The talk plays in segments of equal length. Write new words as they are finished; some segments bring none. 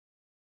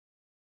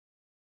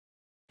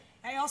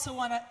I also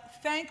want to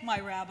thank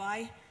my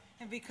rabbi,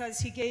 and because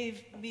he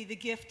gave me the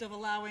gift of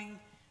allowing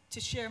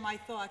to share my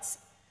thoughts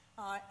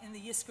in the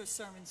Yizkor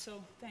sermon.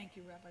 So thank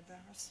you, Rabbi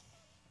Barris.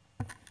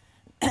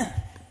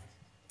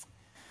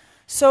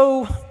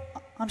 So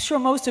I'm sure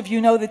most of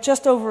you know that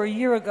just over a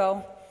year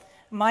ago,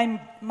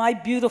 my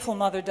beautiful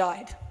mother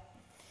died.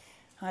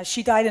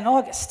 She died in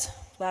August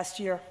last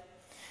year.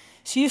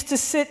 She used to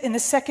sit in the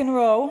second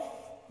row,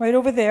 right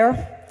over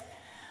there,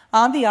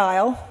 on the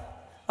aisle,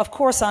 of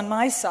course on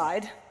my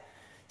side,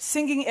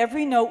 singing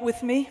every note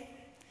with me,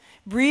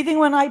 breathing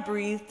when I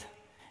breathed,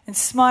 and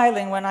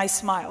smiling when I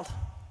smiled.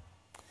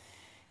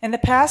 In the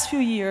past few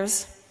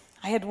years,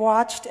 I had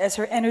watched as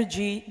her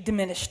energy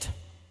diminished,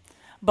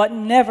 but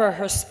never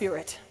her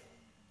spirit.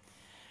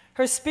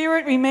 Her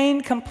spirit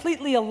remained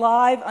completely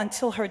alive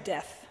until her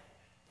death.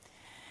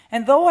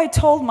 And though I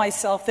told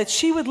myself that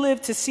she would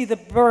live to see the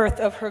birth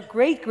of her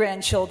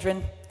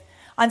great-grandchildren,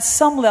 on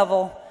some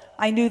level,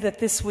 I knew that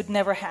this would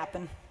never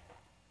happen.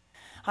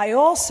 I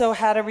also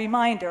had a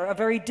reminder, a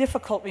very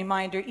difficult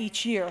reminder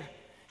each year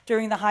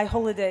during the high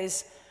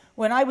holidays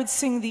when I would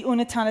sing the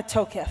Unatana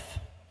Tokef.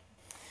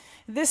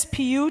 This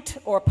piyut,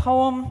 or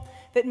poem,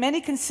 that many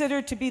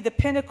consider to be the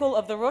pinnacle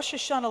of the Rosh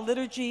Hashanah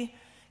liturgy,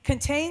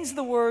 contains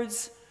the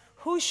words,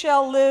 "Who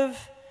shall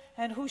live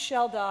and who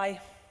shall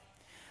die?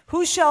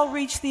 Who shall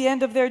reach the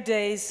end of their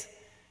days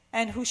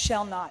and who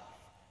shall not?"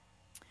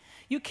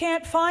 You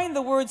can't find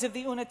the words of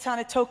the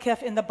Unatana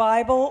Tokef in the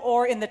Bible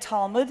or in the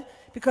Talmud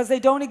because they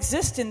don't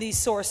exist in these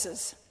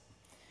sources.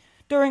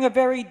 During a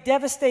very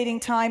devastating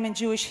time in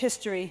Jewish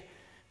history,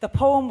 the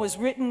poem was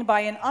written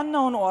by an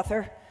unknown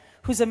author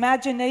whose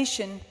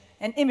imagination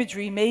and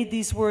imagery made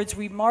these words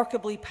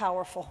remarkably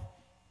powerful.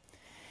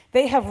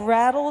 They have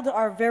rattled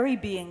our very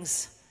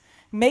beings,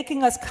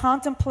 making us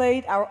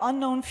contemplate our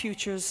unknown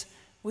futures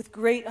with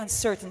great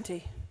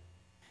uncertainty.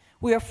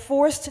 We are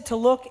forced to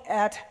look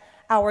at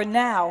our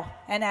now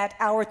and at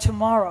our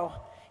tomorrow,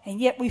 and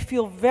yet we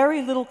feel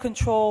very little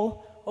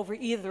control over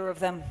either of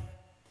them.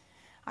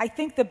 I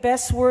think the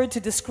best word to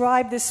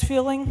describe this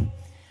feeling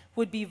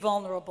would be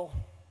vulnerable.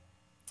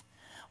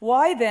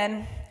 Why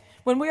then,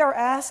 when we are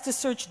asked to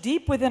search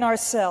deep within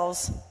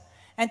ourselves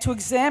and to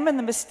examine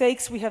the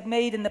mistakes we have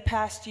made in the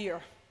past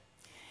year,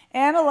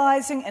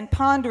 analyzing and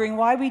pondering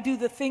why we do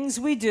the things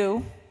we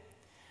do,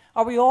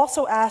 are we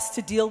also asked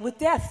to deal with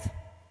death?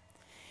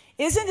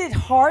 Isn't it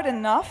hard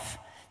enough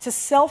to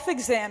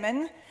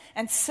self-examine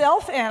and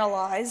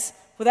self-analyze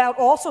without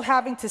also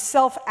having to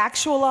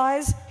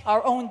self-actualize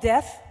our own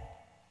death?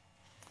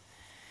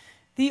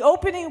 The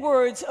opening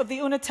words of the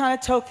Unatana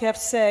Tokef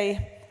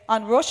say,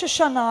 "On Rosh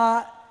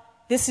Hashanah,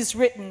 this is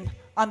written.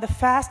 On the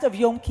fast of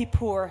Yom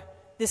Kippur,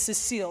 this is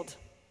sealed."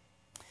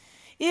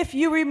 If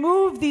you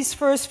remove these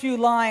first few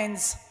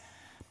lines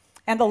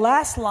and the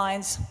last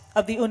lines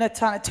of the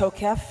Unatana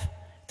Tokef,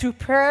 through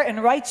prayer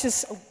and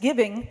righteous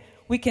giving,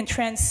 we can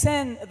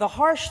transcend the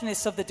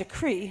harshness of the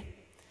decree.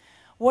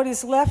 What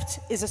is left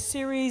is a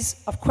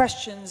series of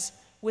questions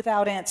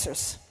without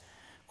answers.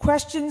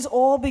 Questions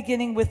all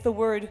beginning with the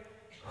word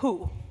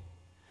who.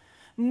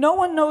 No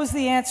one knows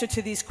the answer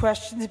to these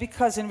questions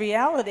because in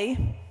reality,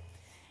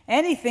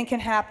 anything can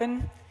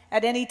happen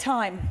at any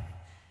time.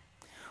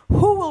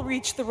 Who will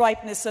reach the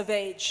ripeness of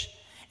age?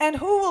 And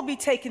who will be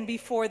taken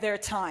before their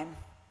time?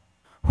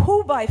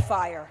 Who by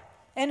fire?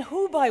 And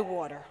who by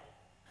water?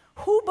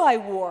 Who by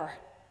war?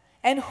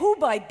 And who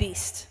by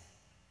beast?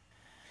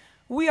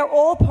 We are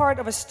all part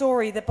of a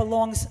story that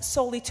belongs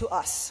solely to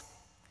us.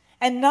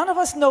 And none of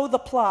us know the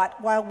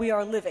plot while we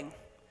are living,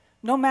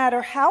 no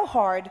matter how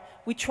hard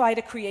we try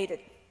to create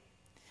it.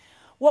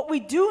 What we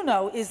do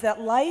know is that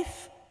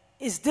life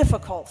is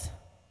difficult.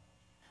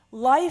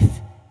 Life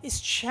is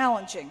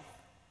challenging.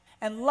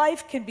 And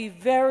life can be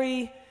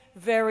very,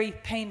 very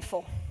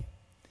painful.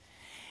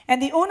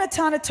 And the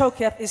Unatana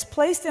Tokef is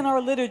placed in our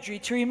liturgy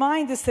to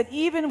remind us that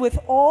even with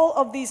all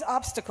of these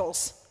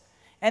obstacles,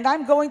 and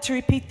I'm going to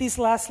repeat these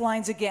last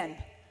lines again,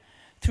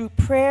 through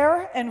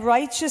prayer and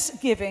righteous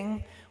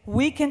giving,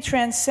 we can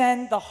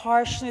transcend the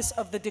harshness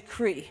of the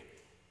decree.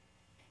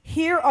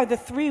 Here are the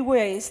three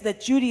ways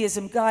that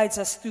Judaism guides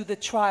us through the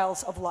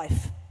trials of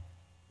life.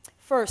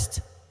 First,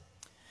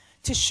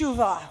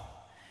 teshuvah,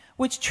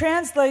 which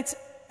translates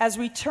as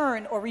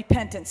return or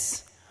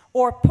repentance,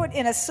 or put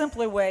in a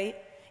simpler way,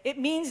 it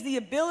means the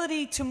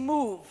ability to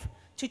move,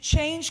 to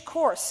change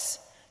course,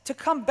 to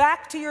come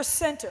back to your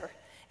center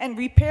and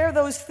repair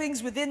those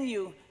things within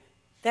you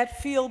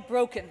that feel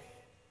broken.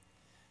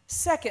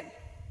 Second,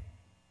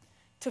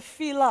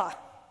 tefillah,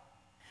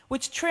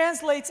 which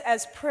translates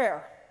as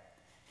prayer.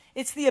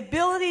 It's the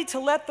ability to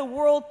let the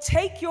world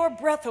take your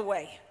breath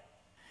away,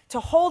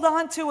 to hold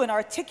on to and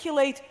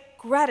articulate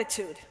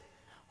gratitude,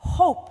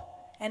 hope,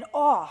 and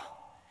awe,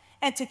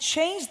 and to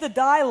change the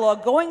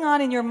dialogue going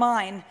on in your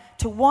mind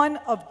to one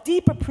of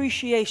deep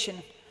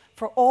appreciation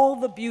for all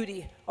the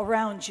beauty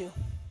around you.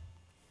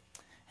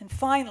 And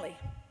finally,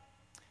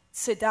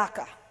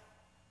 tzedakah,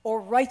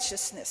 or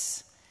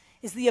righteousness,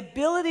 is the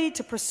ability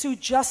to pursue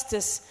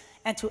justice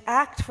and to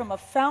act from a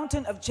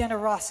fountain of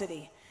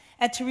generosity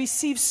and to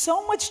receive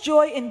so much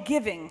joy in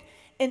giving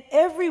in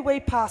every way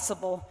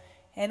possible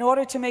in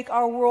order to make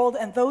our world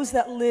and those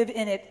that live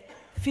in it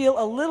feel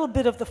a little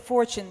bit of the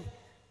fortune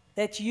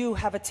that you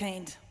have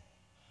attained.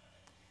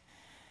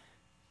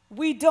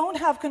 We don't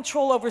have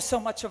control over so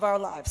much of our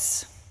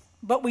lives,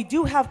 but we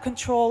do have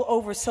control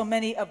over so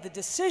many of the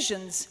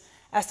decisions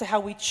as to how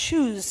we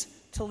choose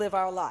to live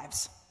our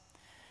lives.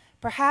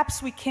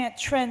 Perhaps we can't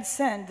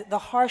transcend the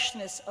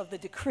harshness of the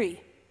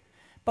decree,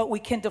 but we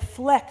can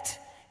deflect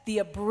the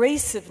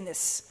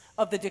abrasiveness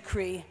of the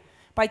decree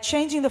by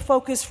changing the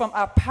focus from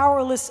our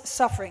powerless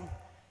suffering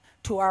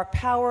to our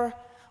power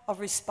of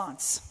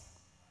response.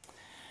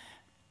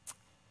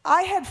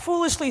 I had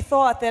foolishly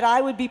thought that I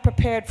would be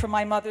prepared for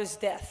my mother's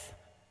death.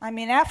 I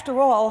mean, after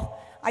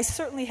all, I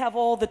certainly have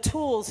all the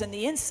tools and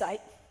the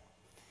insight.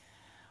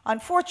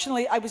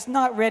 Unfortunately, I was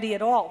not ready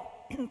at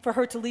all for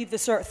her to leave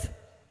this earth.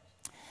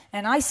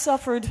 And I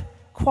suffered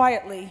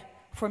quietly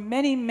for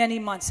many, many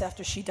months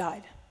after she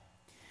died.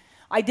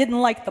 I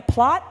didn't like the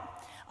plot,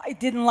 I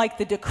didn't like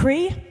the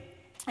decree,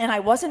 and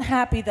I wasn't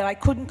happy that I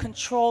couldn't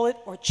control it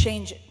or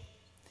change it.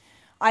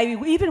 I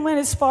even went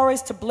as far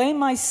as to blame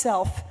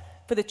myself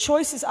for the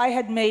choices I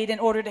had made in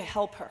order to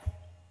help her.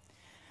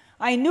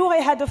 I knew I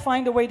had to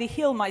find a way to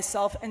heal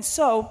myself, and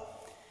so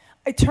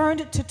I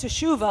turned to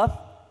teshuvah,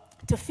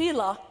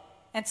 tefillah,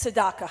 and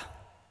tzedakah.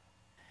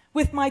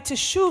 With my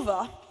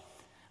teshuvah,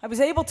 I was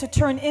able to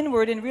turn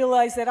inward and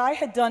realize that I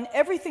had done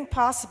everything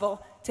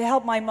possible to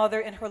help my mother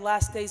in her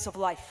last days of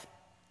life.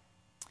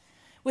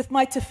 With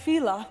my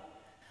tefillah,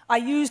 I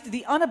used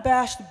the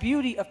unabashed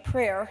beauty of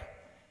prayer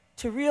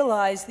to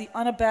realize the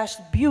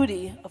unabashed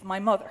beauty of my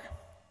mother.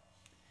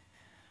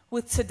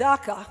 With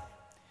tzedakah,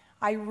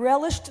 I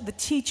relished the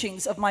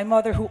teachings of my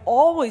mother, who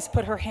always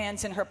put her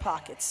hands in her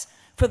pockets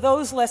for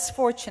those less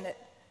fortunate,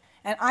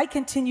 and I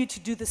continue to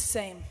do the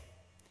same.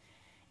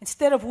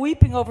 Instead of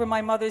weeping over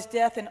my mother's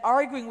death and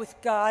arguing with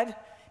God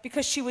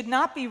because she would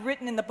not be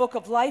written in the book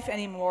of life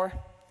anymore,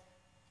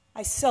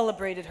 I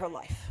celebrated her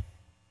life.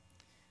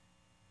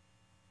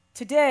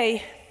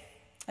 Today,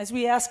 as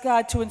we ask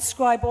God to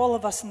inscribe all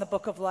of us in the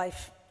book of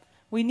life,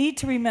 we need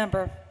to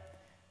remember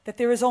that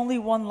there is only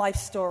one life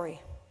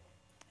story,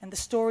 and the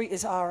story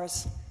is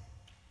ours.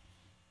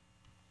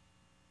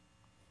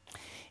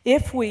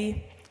 If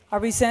we are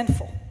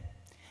resentful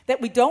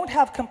that we don't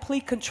have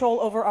complete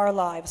control over our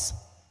lives,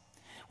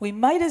 we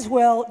might as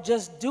well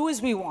just do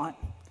as we want,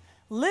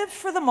 live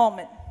for the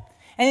moment,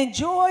 and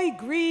enjoy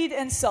greed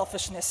and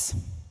selfishness.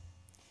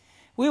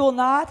 We will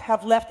not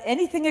have left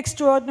anything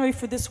extraordinary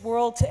for this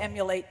world to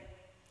emulate.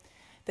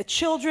 The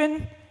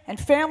children and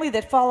family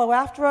that follow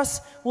after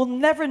us will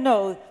never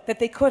know that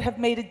they could have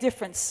made a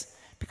difference,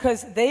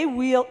 because they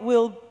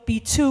will be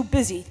too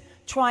busy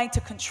trying to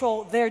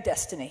control their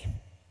destiny.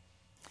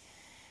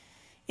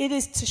 It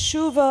is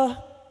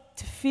teshuvah,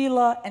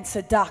 tefillah, and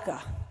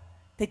tzedakah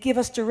that give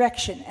us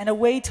direction and a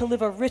way to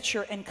live a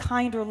richer and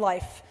kinder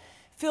life,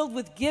 filled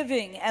with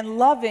giving and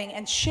loving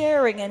and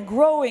sharing and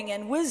growing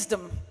and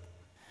wisdom.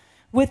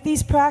 With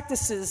these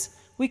practices,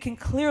 we can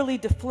clearly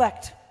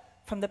deflect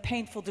from the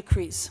painful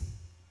decrees.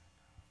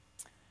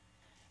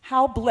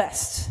 How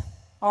blessed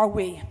are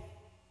we,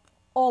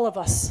 all of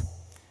us,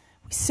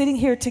 sitting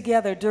here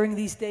together during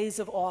these days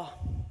of awe,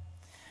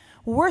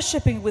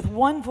 worshiping with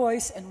one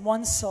voice and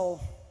one soul.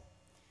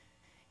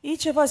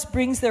 Each of us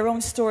brings their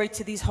own story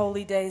to these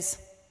holy days,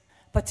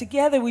 but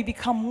together we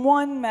become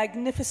one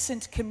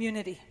magnificent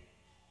community.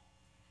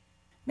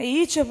 May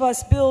each of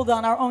us build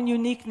on our own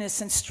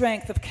uniqueness and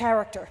strength of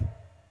character,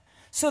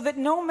 so that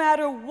no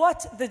matter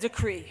what the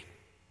decree,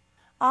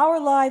 our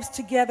lives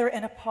together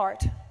and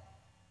apart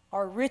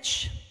are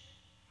rich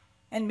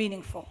and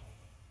meaningful.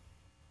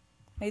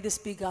 May this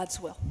be God's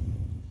will.